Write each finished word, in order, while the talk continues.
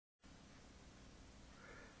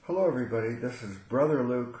Hello everybody, this is Brother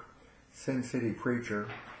Luke, Sin City Preacher.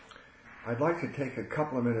 I'd like to take a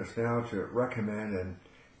couple of minutes now to recommend and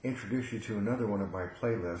introduce you to another one of my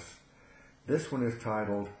playlists. This one is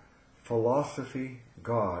titled Philosophy,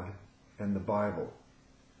 God, and the Bible.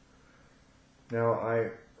 Now, I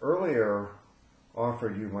earlier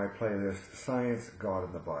offered you my playlist, Science, God,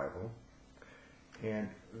 and the Bible. And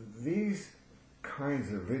these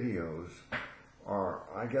kinds of videos are,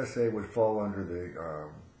 I guess they would fall under the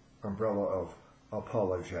umbrella of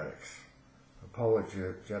apologetics.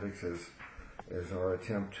 Apologetics is our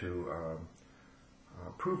attempt to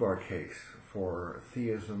prove our case for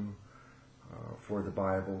theism, for the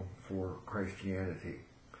Bible, for Christianity.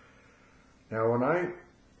 Now, when I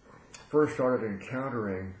first started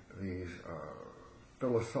encountering these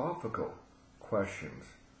philosophical questions,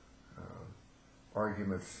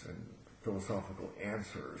 arguments and philosophical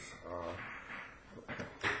answers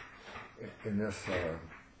in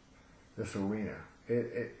this arena,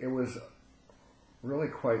 it was really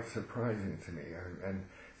quite surprising to me. And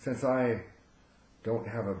since I don't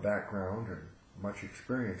have a background or much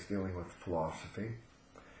experience dealing with philosophy,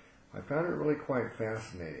 I found it really quite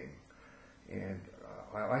fascinating. And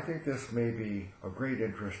I think this may be of great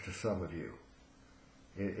interest to some of you.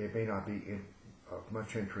 It may not be of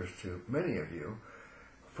much interest to many of you.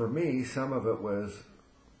 For me, some of it was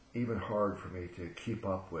even hard for me to keep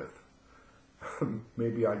up with.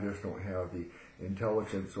 Maybe I just don't have the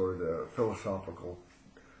intelligence or the philosophical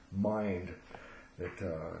mind that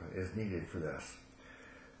is needed for this.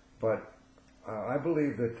 But I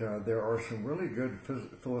believe that there are some really good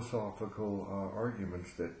philosophical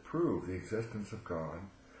arguments that prove the existence of God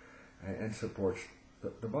and supports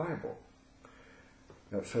the Bible.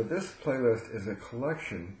 Now, so this playlist is a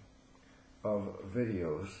collection of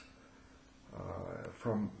videos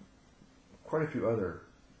from quite a few other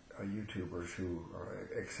YouTubers who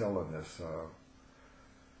excel in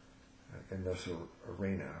this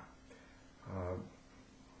arena.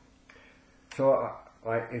 So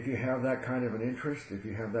if you have that kind of an interest, if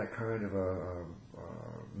you have that kind of a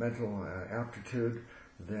mental aptitude,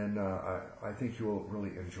 then I think you will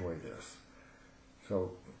really enjoy this.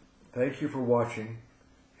 So thank you for watching,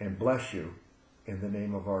 and bless you in the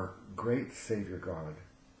name of our great Savior God,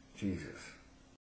 Jesus.